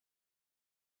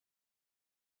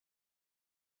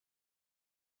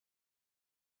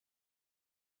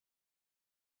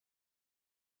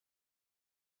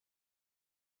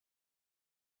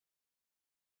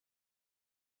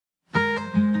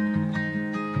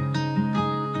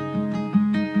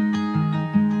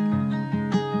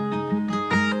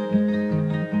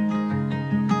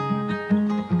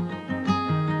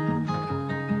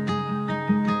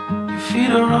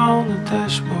feet are on the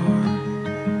dashboard,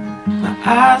 my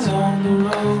eyes on the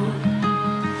road.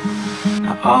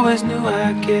 I always knew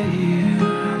I'd get here,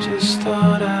 I just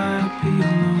thought I'd be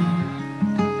alone.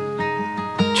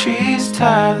 Trees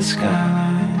tie the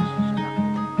skyline,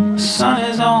 the sun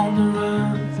is on the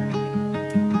run.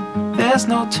 There's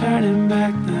no turning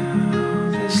back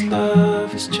now, this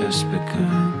love has just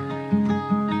begun.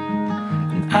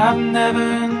 And I've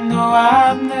never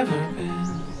been.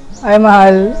 Ay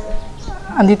mahal,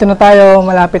 andito na tayo,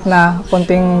 malapit na,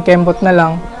 konting kembot na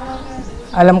lang.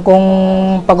 Alam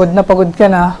kong pagod ka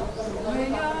na,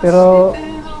 pero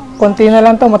konti na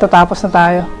lang to, matatapos na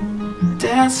tayo.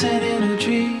 Dancing in a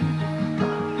dream,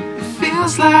 it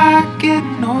feels like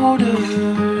getting older,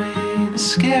 ain't as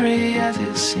scary as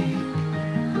it seems.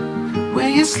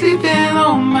 When you're sleeping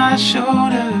on my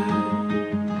shoulder,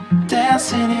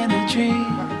 dancing in a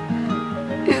dream,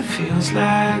 it feels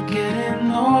like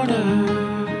getting older.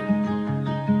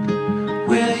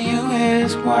 With you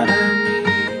is what I need.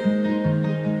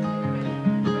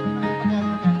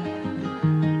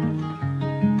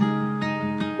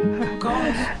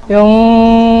 Yung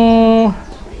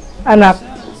anak,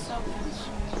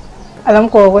 alam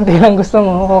ko, kunti lang gusto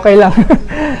mo, okay lang.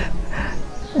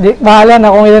 Bahala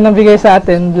na kung ilan ang bigay sa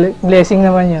atin, blessing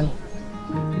naman yun.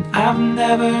 I've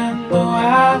never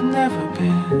been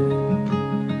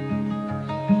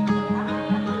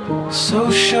so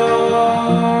sure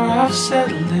of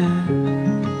settling.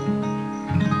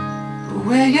 But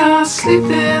when you're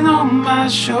sleeping on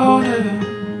my shoulder,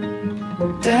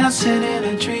 dancing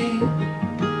in a dream,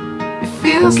 it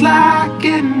feels like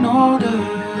getting older,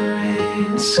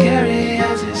 ain't as scary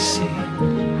as it seems.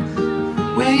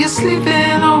 When you're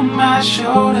sleeping on my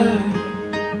shoulder,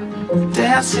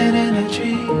 dancing in a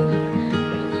dream,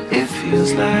 it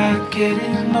feels like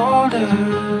getting older.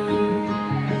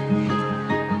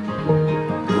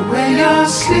 When you're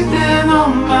sleeping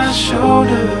on my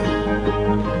shoulder,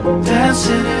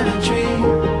 dancing in a dream,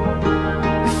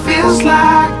 it feels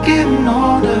like getting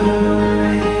older,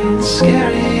 ain't as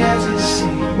scary as it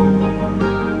seems.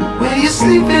 When you're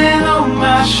sleeping on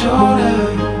my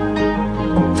shoulder,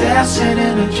 dancing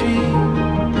in a dream,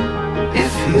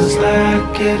 it feels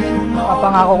like getting older.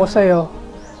 Papangako ko sa'yo,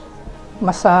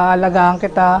 mas aalagaan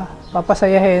kita,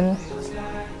 papasayahin.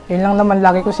 Yun lang naman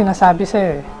lagi ko sinasabi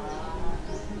sa'yo eh.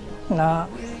 Na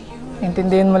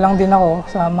intindihin mo lang din ako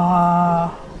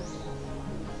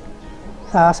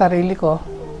sa sarili ko.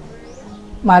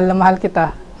 Mahal na mahal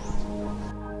kita.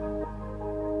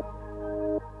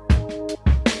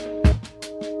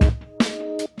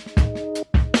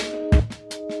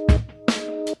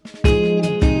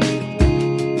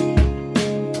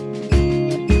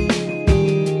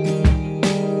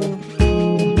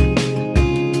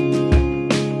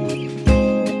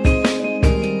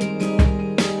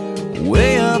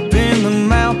 Way up in the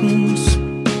mountains,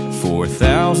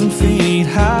 4,000 feet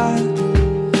high,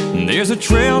 there's a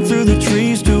trail through the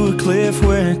trees to a cliff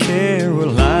where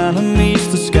Carolina meets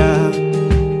the sky.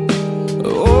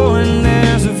 Oh, and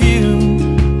there's a view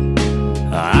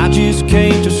I just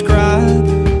can't describe.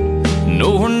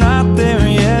 No, we're not there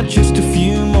yet, just a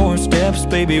few more steps,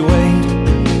 baby, wait.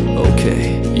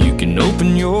 Okay, you can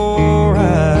open your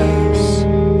eyes.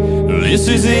 This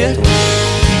is it,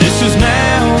 this is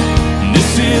now,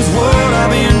 this is what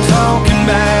I've been talking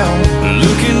about.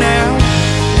 Looking out,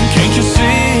 can't you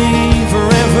see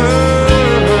forever?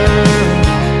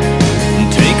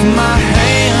 Take my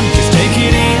hand, just take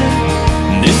it in.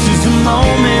 This is a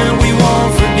moment we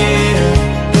won't forget.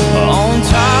 On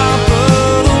top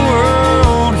of the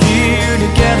world, here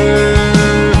together.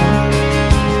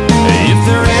 If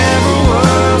there ever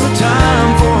was a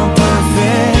time for a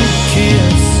perfect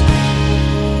kiss,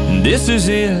 this is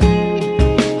it.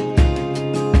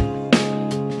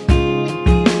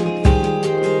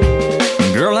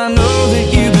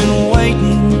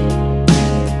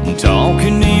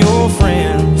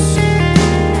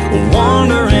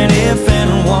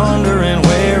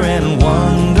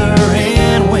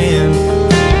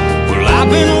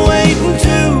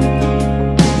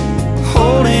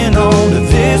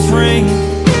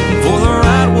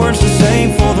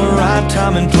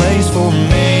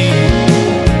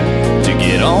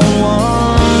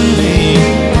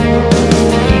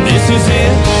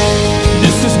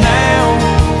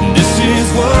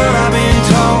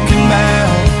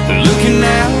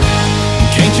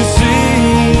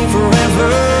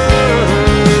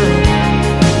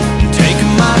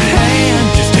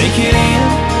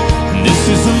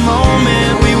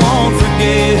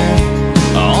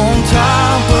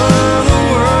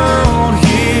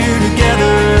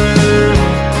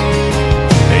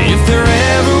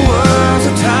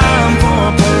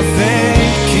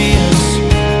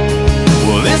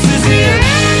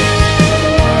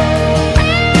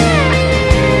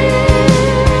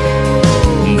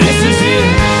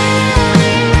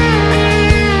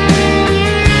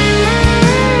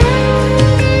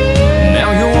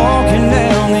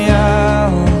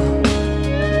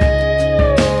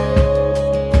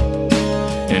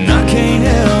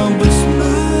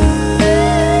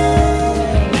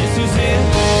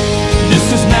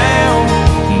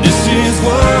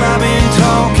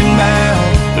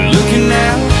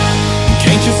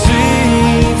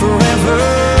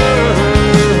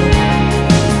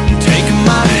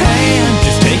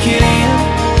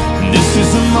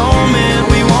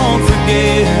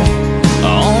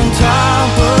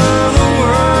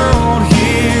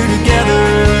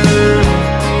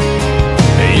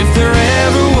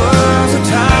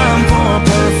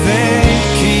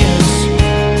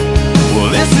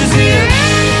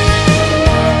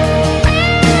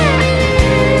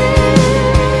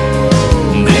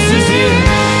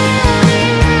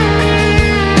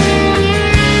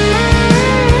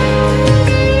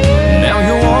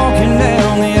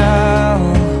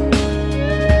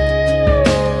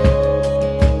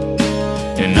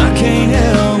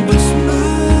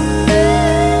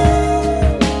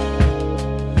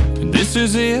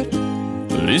 This is it,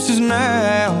 this is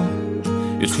now.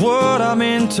 It's what I've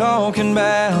been talking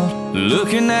about.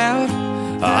 Looking out,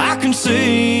 I can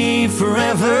see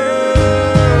forever.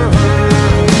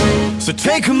 So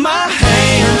take my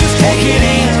hand, just take it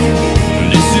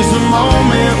in. This is a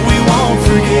moment we won't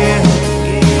forget.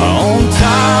 On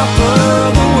top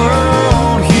of the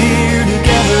world, here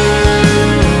together,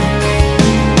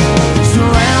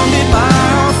 surrounded by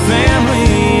our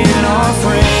family and our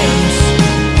friends.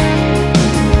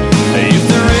 If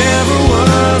there ever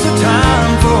was a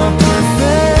time for a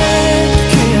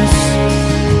perfect kiss,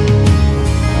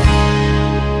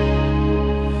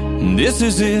 this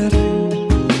is it.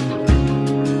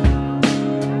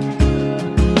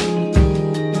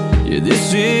 Yeah,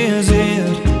 this is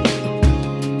it.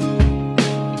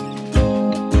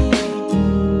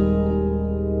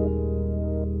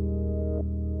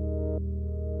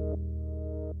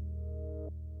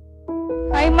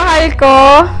 Hi, mahal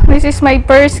ko. This is my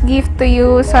first gift to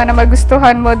you. Sana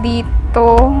magustuhan mo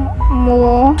dito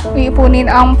mo ipunin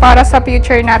ang para sa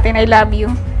future natin. I love you.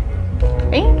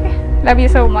 Okay? Love you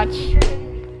so much.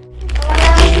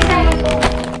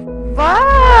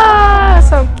 Wow!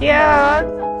 So cute!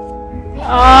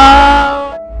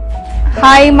 Oh!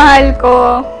 Hi, mahal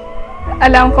ko.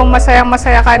 Alam kong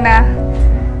masayang-masaya ka na.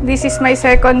 This is my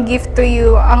second gift to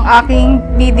you. Ang aking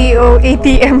BDO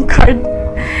ATM card.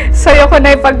 Sa'yo ko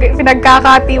na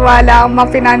pinagkakatiwala ang mga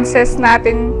finances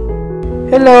natin.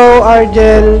 Hello,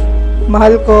 Argel.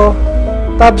 Mahal ko.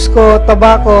 Tabs ko,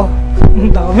 tabako.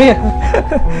 Ang dami.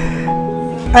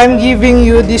 I'm giving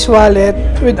you this wallet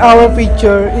with our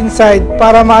picture inside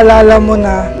para maalala mo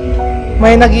na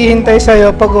may naghihintay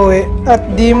sa'yo pag-uwi at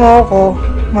di mo ako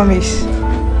mamiss.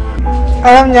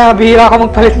 Alam niya, bihira ako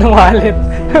magpalit ng wallet.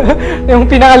 Yung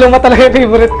pinakaluma talaga yung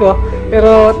favorite ko.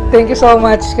 Pero thank you so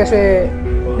much kasi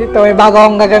dito may bago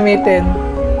akong gagamitin.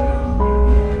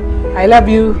 I love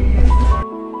you.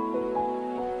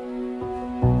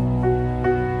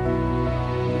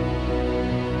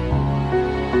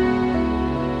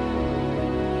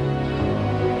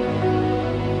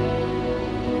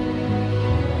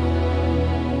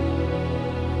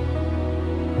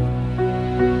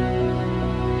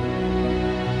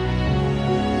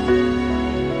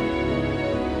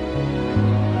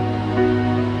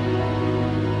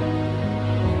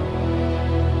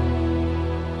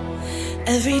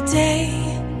 Every day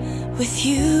with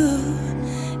you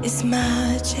is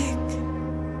magic.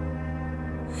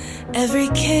 Every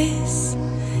kiss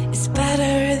is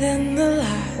better than the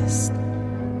last.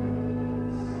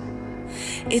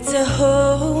 It's a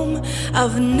home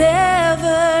I've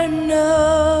never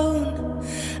known,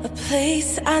 a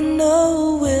place I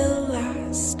know will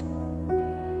last.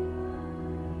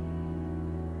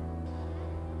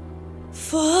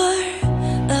 For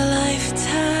a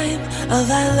lifetime of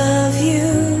I love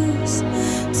yous,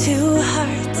 two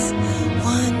hearts,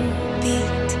 one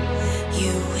beat.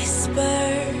 You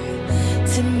whisper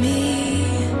to me,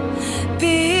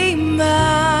 be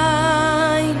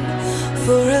mine.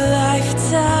 For a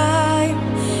lifetime,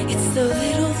 it's the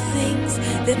little things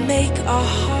that make our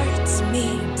hearts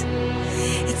meet.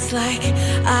 It's like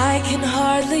I can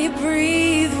hardly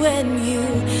breathe when you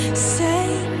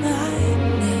say my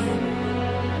name.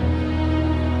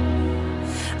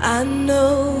 I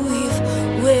know we've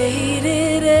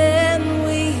waited and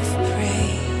we've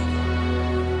prayed,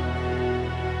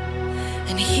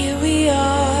 and here we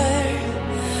are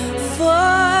for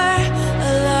a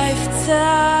lifetime.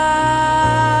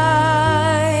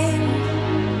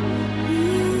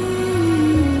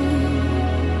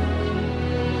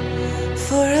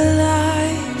 For a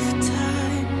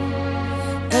lifetime.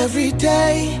 Every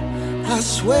day, I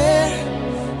swear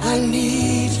I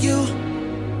need you.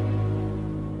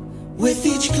 With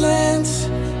each glance,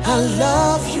 I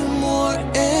love you more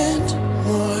and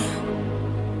more.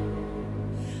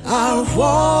 Our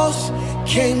walls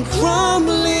came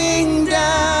crumbling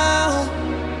down.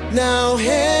 Now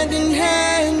hand in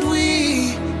hand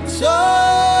we soar.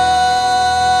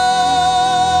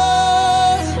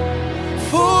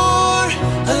 For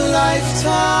a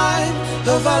lifetime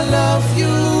of I love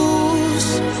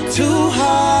yous, two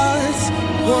hearts,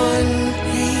 one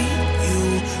beat.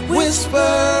 You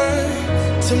whisper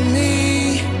to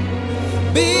me,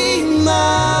 be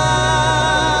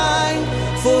mine.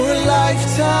 For a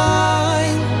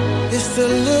lifetime, it's the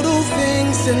little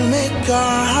things that make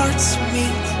our hearts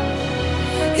meet.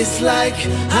 It's like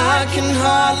I can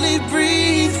hardly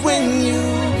breathe when you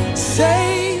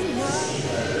say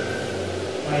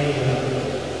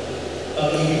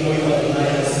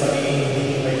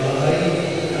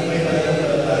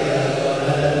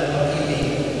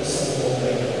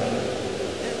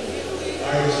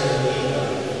Argel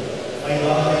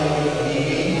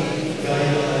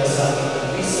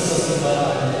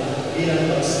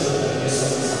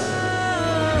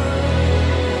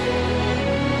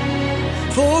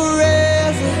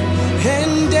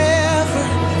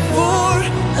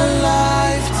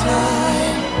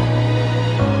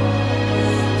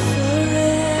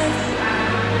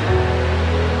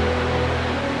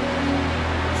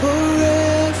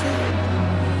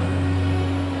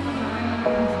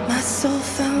soul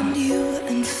found you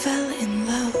and fell in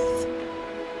love.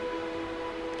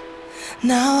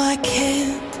 Now I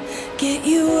can't get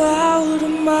you out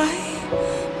of my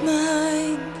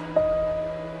mind.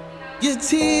 Your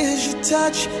tears, your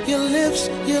touch, your lips,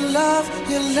 your love,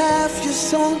 your laugh, your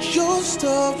songs, your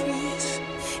stories.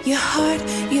 Your heart,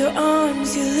 your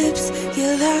arms, your lips,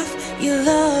 your laugh, your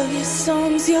love, your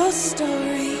songs, your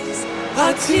stories.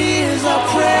 Our tears, our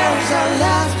prayers, our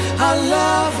laugh, our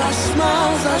love, our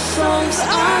smiles, our songs,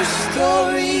 our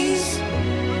stories.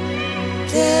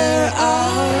 They're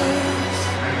ours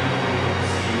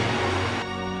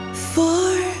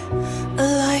For a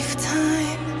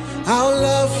lifetime. I'll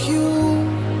love you.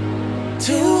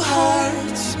 Two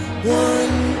hearts,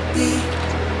 one beat.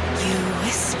 You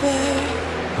whisper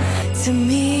to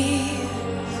me,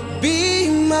 be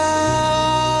mine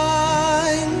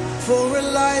for a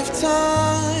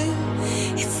lifetime.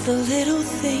 it's the little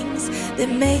things that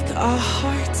make our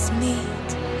hearts meet.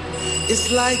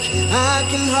 It's like I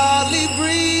can hardly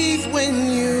breathe when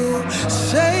you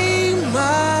say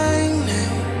my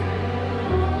name.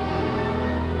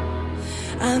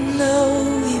 I know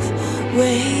we've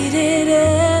waited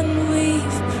and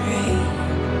we've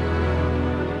prayed.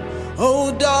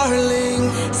 Oh darling,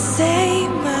 Say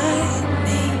my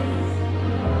name.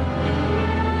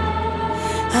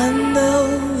 I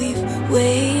know we've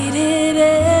waited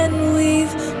and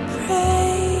we've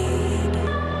prayed,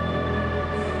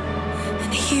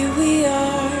 and here we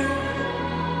are.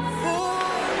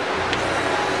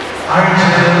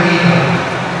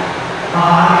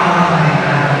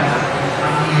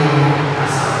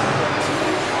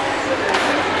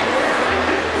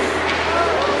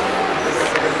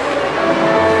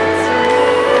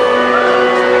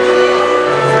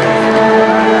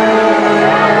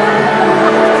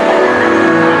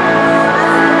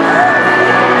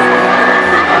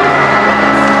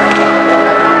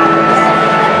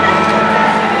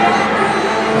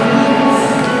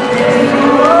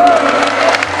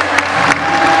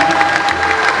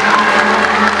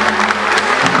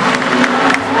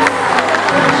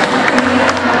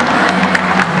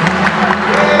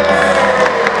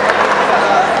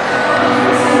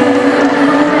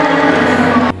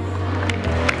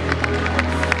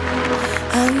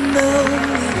 I know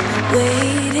we've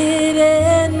waited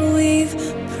and we've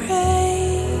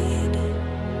prayed,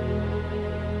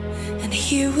 and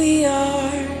here we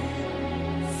are.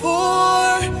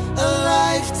 for a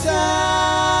lifetime.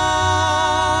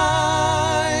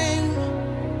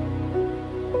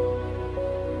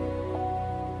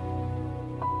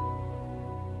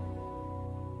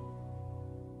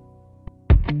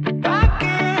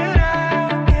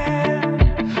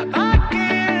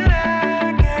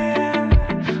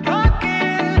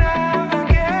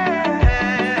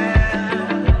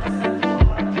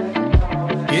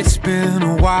 It's been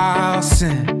a while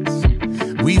since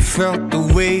we felt the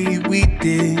way we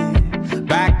did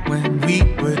back when we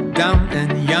were dumb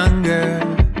and younger.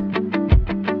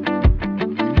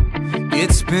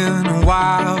 It's been a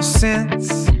while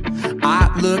since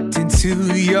I looked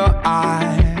into your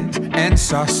eyes and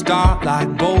saw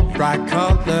starlight, bold bright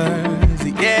colors.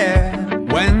 Yeah,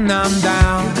 when I'm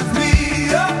down,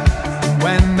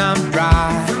 when I'm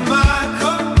dry,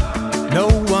 no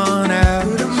one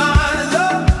else.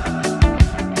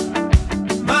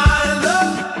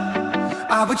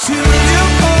 I would choose you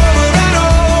over and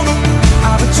over.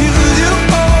 I would choose you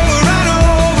over and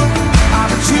over. I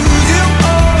would choose you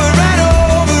over and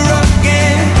over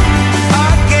again,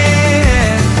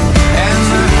 again. And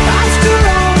after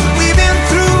all we've been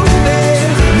through,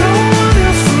 there's no one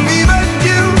else for me but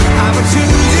you. I would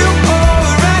choose you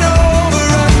over and over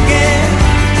again,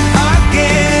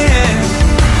 again,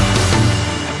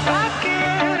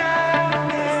 again.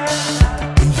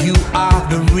 You are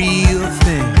the real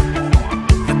thing,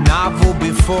 novel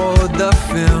before the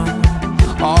film,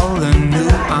 all the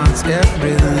nuance,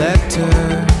 every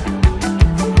letter.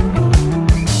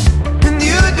 And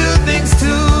you do things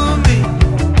to me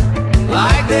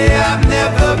like they have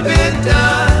never been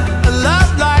done. A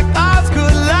love like ours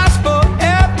could last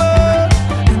forever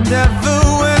and ever.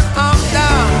 When I'm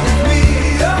down,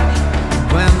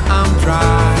 when I'm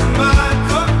dry,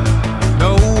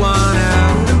 no one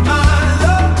else,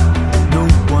 no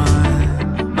one.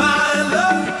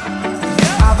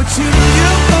 I would choose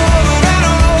you over and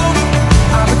over.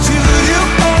 I would choose you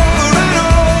over and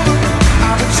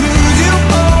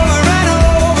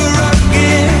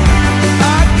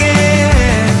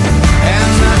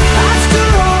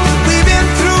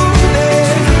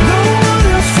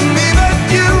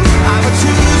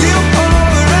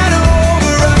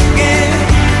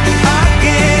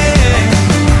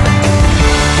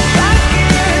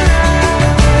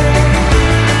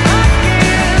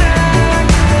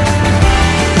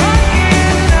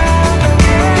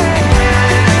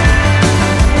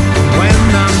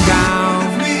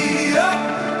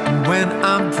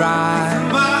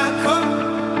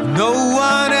no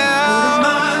one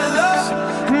else.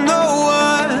 No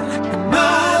one,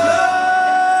 my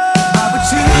love. I would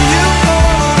choose you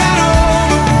over and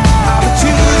over. I would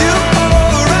choose you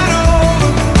over and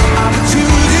over. I would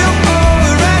choose you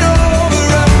over and over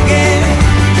again,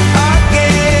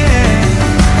 again.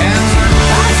 And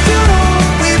I still know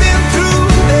we've been through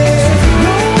this.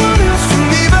 No one else for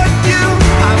me but you.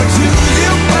 I would choose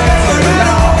you over and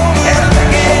over again,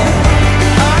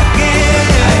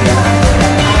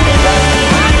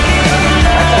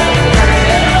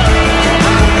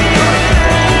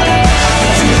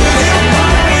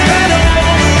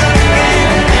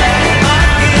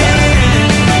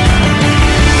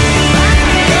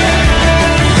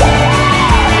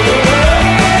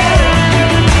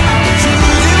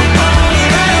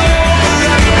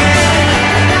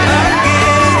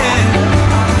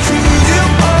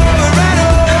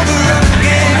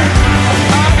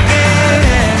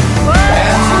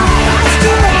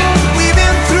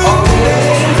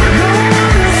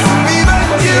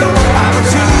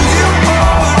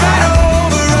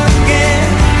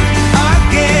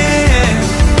 again.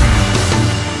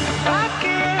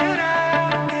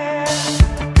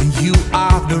 You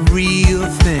are the real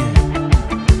thing,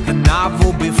 the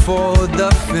novel before the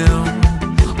film,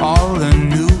 all the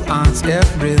nuance,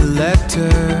 every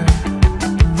letter.